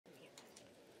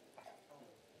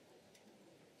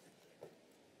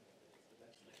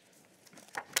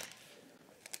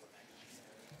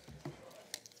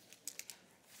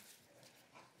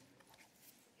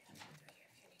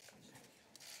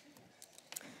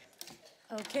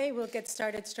Okay, we'll get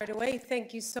started straight away.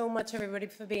 Thank you so much, everybody,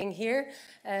 for being here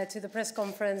to the press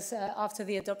conference after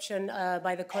the adoption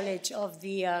by the College of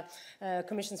the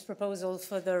Commission's proposal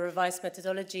for the revised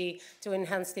methodology to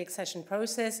enhance the accession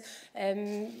process.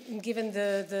 Given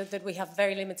that we have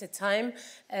very limited time,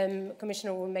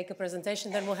 Commissioner will make a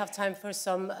presentation, then we'll have time for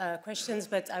some questions,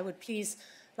 but I would please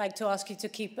like to ask you to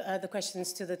keep the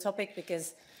questions to the topic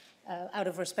because out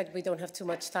of respect, we don't have too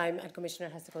much time, and Commissioner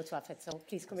has to go to AFET. So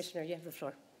please, Commissioner, you have the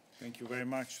floor. Thank you very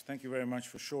much. Thank you very much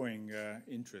for showing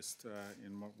interest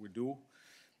in what we do.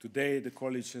 Today, the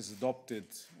College has adopted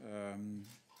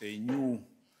a new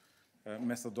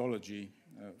methodology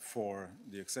for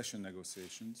the accession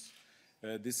negotiations.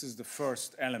 This is the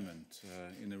first element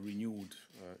in a renewed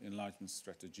enlargement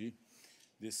strategy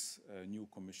this new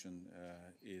Commission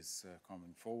is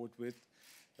coming forward with.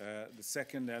 The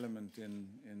second element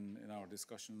in our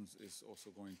discussions is also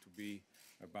going to be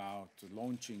about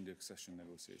launching the accession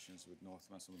negotiations with North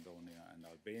Macedonia and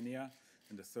Albania.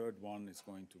 And the third one is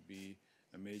going to be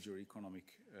a major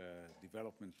economic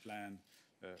development plan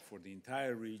for the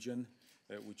entire region,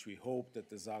 which we hope that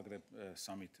the Zagreb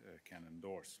summit can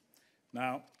endorse.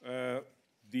 Now,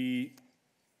 the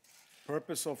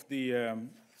purpose of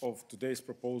today's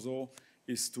proposal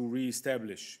is to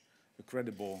re-establish a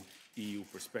credible EU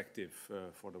perspective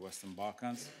for the Western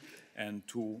Balkans and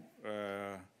to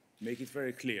make it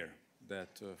very clear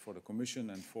that for the Commission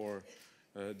and for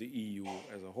the EU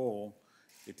as a whole,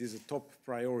 it is a top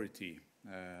priority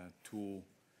to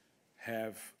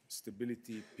have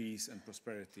stability, peace and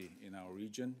prosperity in our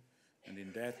region. And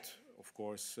in that, of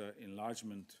course,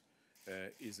 enlargement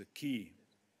is a key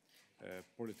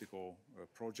political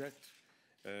project,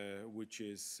 which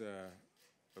is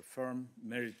a firm,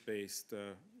 merit-based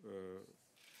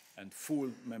and full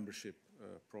membership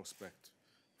prospect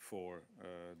for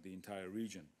the entire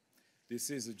region. This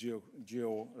is a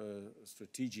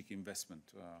geo-strategic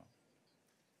investment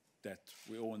that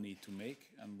we all need to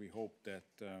make, and we hope that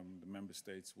the member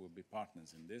states will be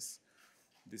partners in this.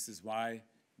 This is why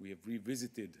we have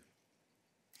revisited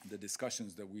the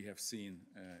discussions that we have seen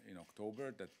in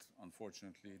October that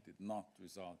unfortunately did not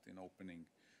result in opening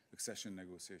accession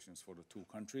negotiations for the two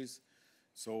countries.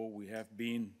 So we have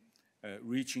been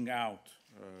reaching out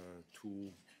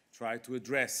to try to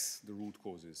address the root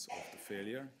causes of the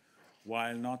failure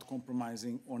while not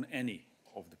compromising on any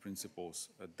of the principles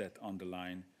that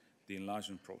underline the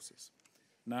enlargement process.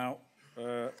 Now,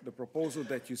 the proposal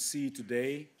that you see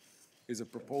today is a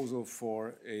proposal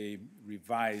for a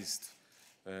revised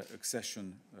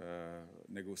accession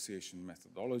negotiation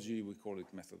methodology. We call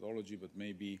it methodology, but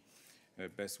maybe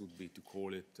best would be to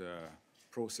call it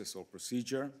process or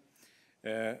procedure.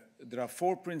 There are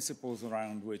four principles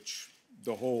around which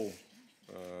the whole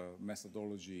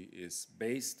methodology is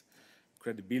based: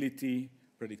 credibility,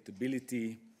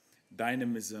 predictability,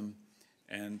 dynamism,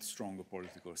 and stronger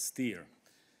political steer.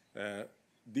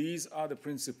 These are the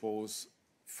principles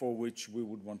for which we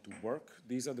would want to work.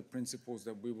 These are the principles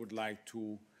that we would like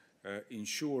to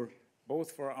ensure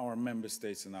both for our member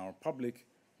states and our public,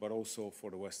 but also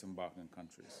for the Western Balkan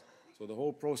countries. So the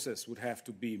whole process would have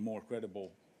to be more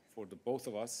credible for the both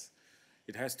of us.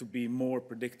 It has to be more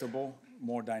predictable,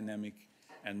 more dynamic,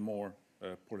 and more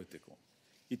political.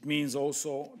 It means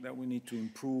also that we need to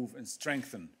improve and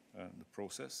strengthen the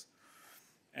process,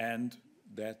 and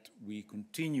that we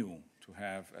continue to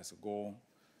have as a goal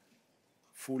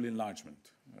full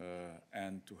enlargement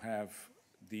and to have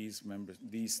these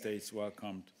states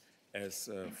welcomed as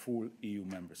full EU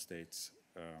member states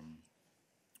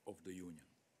of the Union.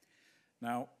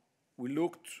 Now, we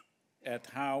looked at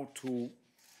how to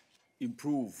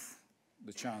improve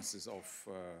the chances of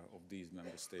these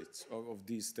member states, of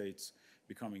these states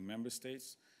becoming member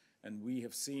states, and we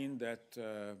have seen that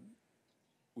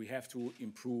we have to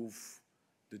improve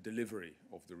the delivery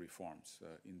of the reforms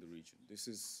in the region. This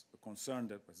is a concern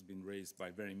that has been raised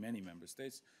by very many member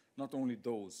states, not only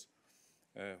those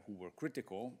who were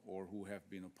critical or who have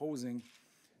been opposing,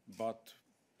 but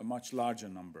a much larger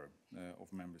number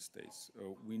of member states.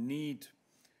 We need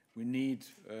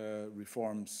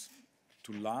reforms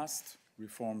to last,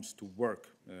 reforms to work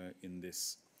in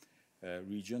this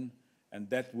region, and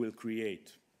that will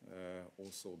create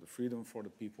also the freedom for the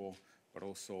people, but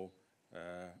also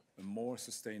a more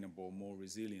sustainable, more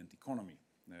resilient economy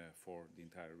for the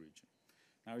entire region.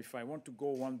 Now, if I want to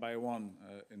go one by one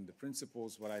in the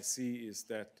principles, what I see is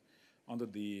that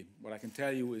what I can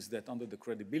tell you is that under the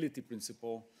credibility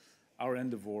principle, our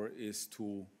endeavor is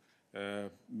to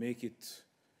make it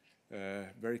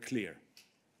very clear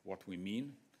what we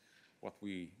mean, what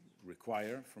we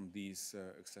require from these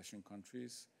accession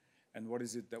countries, and what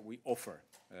is it that we offer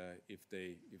if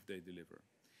they deliver.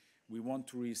 We want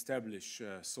to reestablish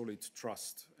solid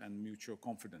trust and mutual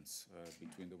confidence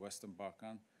between the Western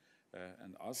Balkans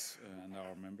and us and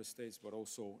our member states, but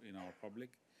also in our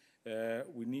public.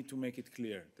 We need to make it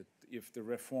clear that if the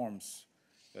reforms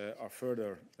are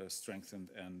further strengthened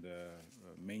and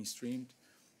mainstreamed,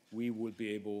 we will be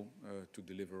able to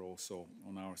deliver also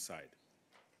on our side.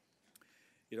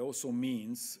 It also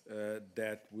means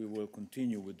that we will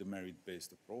continue with the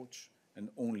merit-based approach and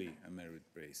only a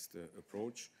merit-based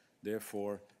approach.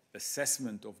 Therefore,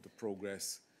 assessment of the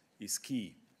progress is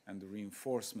key, and the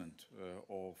reinforcement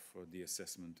of the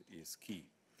assessment is key.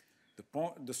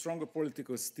 The stronger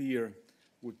political steer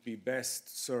would be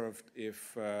best served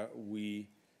if we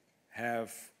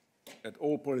have, at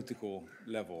all political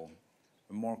level,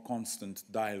 a more constant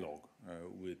dialogue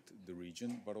with the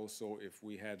region, but also if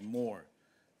we had more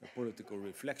political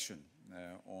reflection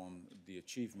on the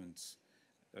achievements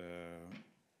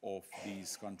of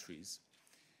these countries.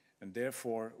 And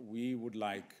therefore, we would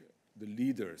like the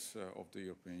leaders of the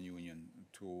European Union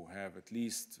to have at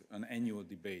least an annual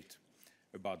debate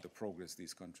about the progress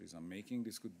these countries are making.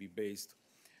 This could be based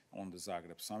on the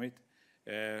Zagreb summit.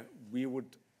 We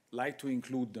would like to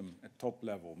include them at top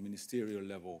level, ministerial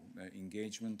level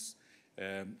engagements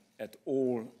at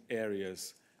all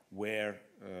areas where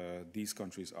these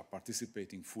countries are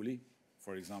participating fully.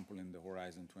 For example, in the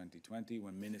Horizon 2020,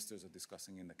 when ministers are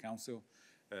discussing in the Council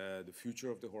the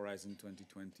future of the Horizon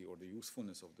 2020 or the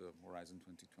usefulness of the Horizon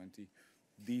 2020,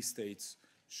 these states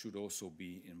should also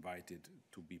be invited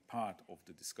to be part of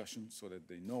the discussion so that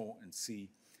they know and see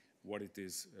what it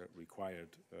is required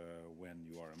when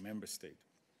you are a member state.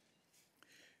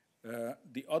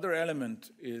 The other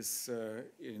element is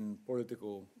in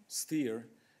political steer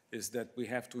is that we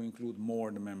have to include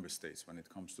more the member states when it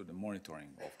comes to the monitoring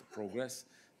of the progress.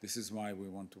 This is why we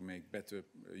want to make better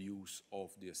use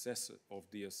of the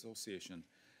association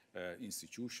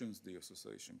institutions, the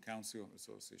Association Council,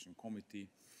 Association Committee,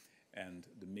 and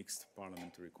the Mixed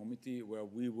Parliamentary Committee, where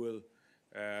we will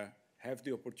have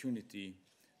the opportunity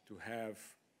to have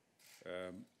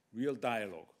real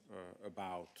dialogue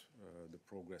about the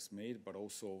progress made, but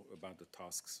also about the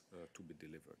tasks to be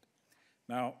delivered.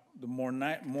 Now, the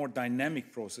more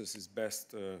dynamic process is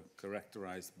best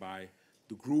characterized by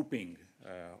the grouping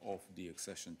of the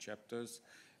accession chapters.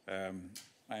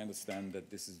 I understand that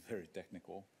this is very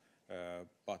technical,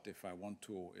 but if I want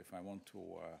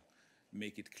to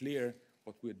make it clear,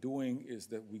 what we're doing is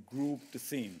that we group the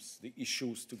themes, the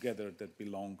issues together that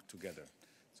belong together.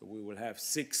 So we will have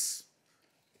 6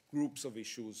 groups of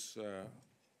issues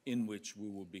in which we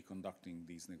will be conducting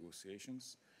these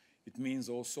negotiations. It means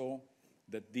also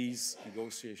that these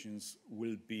negotiations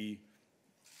will be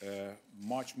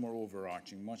much more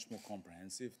overarching, much more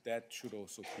comprehensive. That should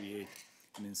also create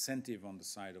an incentive on the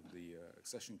side of the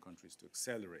accession countries to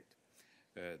accelerate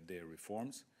their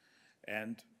reforms.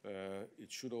 And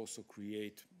it should also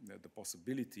create the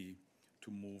possibility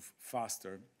to move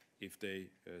faster if they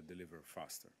deliver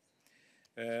faster.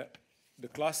 The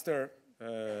cluster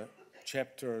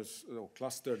chapters, or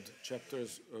clustered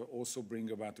chapters, also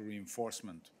bring about a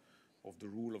reinforcement of the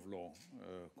rule of law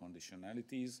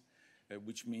conditionalities,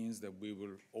 which means that we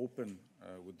will open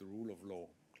with the rule of law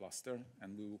cluster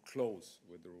and we will close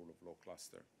with the rule of law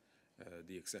cluster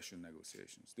the accession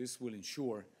negotiations. This will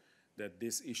ensure that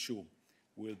this issue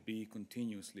will be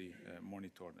continuously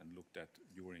monitored and looked at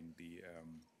during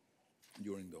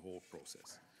the whole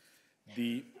process.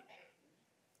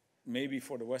 Maybe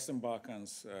for the Western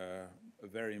Balkans, a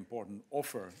very important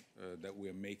offer that we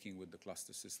are making with the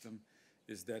cluster system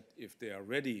is that if they are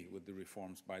ready with the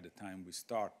reforms by the time we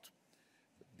start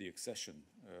the accession,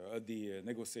 the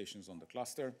negotiations on the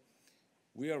cluster,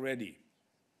 we are ready,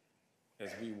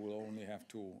 as we will only have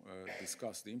to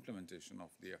discuss the implementation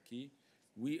of the acquis.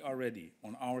 We are ready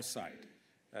on our side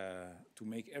to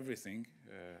make everything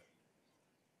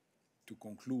to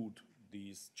conclude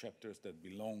these chapters that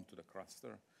belong to the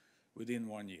cluster within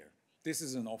 1 year. This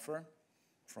is an offer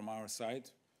from our side,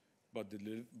 but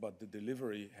the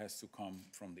delivery has to come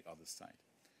from the other side.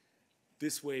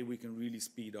 This way we can really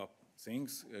speed up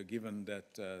things, given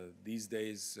that these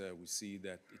days we see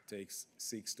that it takes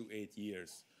 6 to 8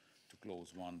 years to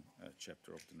close one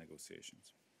chapter of the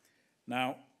negotiations.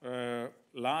 Now,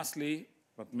 lastly,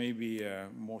 but maybe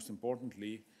most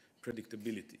importantly,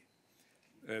 predictability.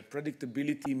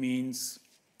 Predictability means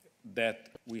that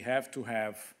we have to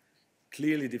have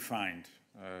clearly defined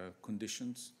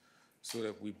conditions so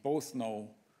that we both know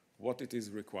what it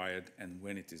is required and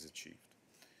when it is achieved.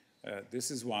 This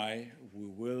is why we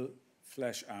will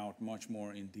flesh out much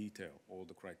more in detail all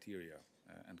the criteria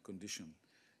and conditions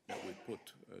that we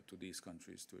put to these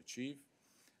countries to achieve.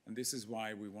 And this is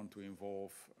why we want to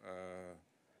involve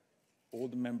all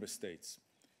the member states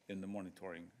in the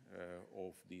monitoring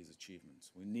of these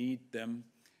achievements. We need them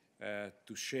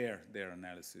to share their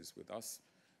analysis with us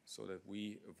so that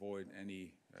we avoid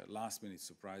any last-minute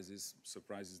surprises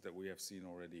that we have seen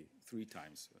already 3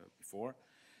 times before.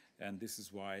 And this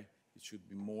is why it should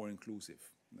be more inclusive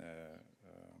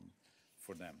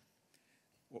for them.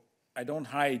 Well, I don't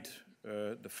hide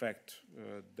the fact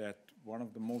that one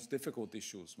of the most difficult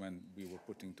issues when we were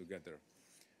putting together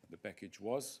the package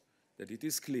was that it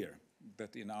is clear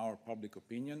that in our public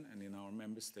opinion and in our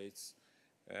member states,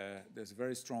 there's a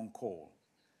very strong call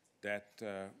that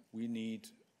we need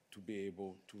to be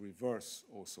able to reverse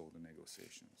also the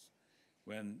negotiations.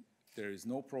 When there is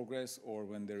no progress or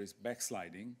when there is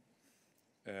backsliding,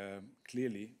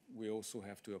 clearly we also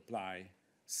have to apply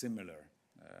similar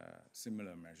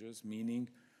measures, meaning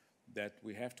that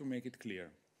we have to make it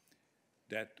clear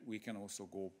that we can also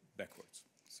go backwards.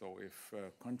 So if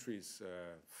countries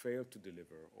fail to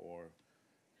deliver or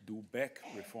do back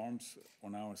reforms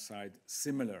on our side,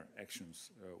 similar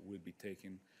actions will be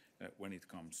taken when it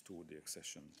comes to the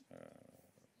accession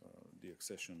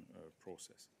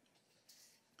process.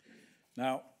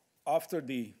 Now, after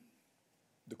the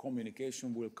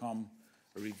communication will come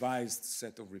a revised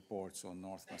set of reports on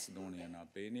North Macedonia and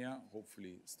Albania,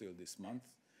 hopefully still this month,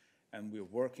 and we're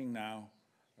working now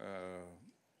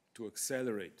to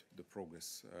accelerate the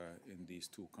progress in these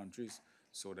 2 countries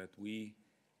so that we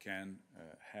can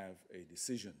have a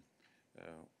decision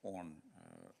on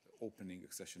opening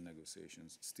accession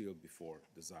negotiations still before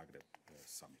the Zagreb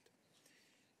summit.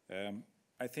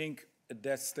 I think at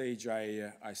that stage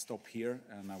I stop here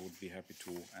and I would be happy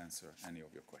to answer any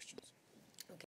of your questions.